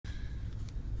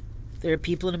There are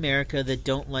people in America that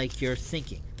don't like your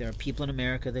thinking. There are people in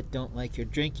America that don't like your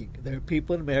drinking. There are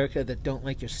people in America that don't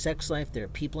like your sex life. There are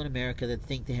people in America that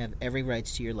think they have every right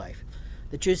to your life.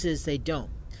 The truth is they don't.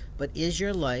 But is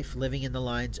your life living in the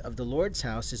lines of the Lord's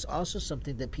house is also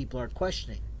something that people are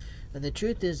questioning. And the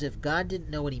truth is, if God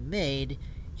didn't know what he made,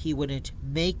 he wouldn't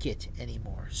make it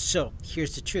anymore. So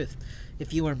here's the truth.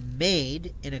 If you were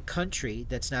made in a country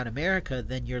that's not America,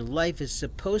 then your life is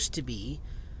supposed to be,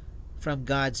 from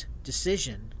God's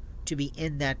decision, to be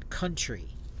in that country.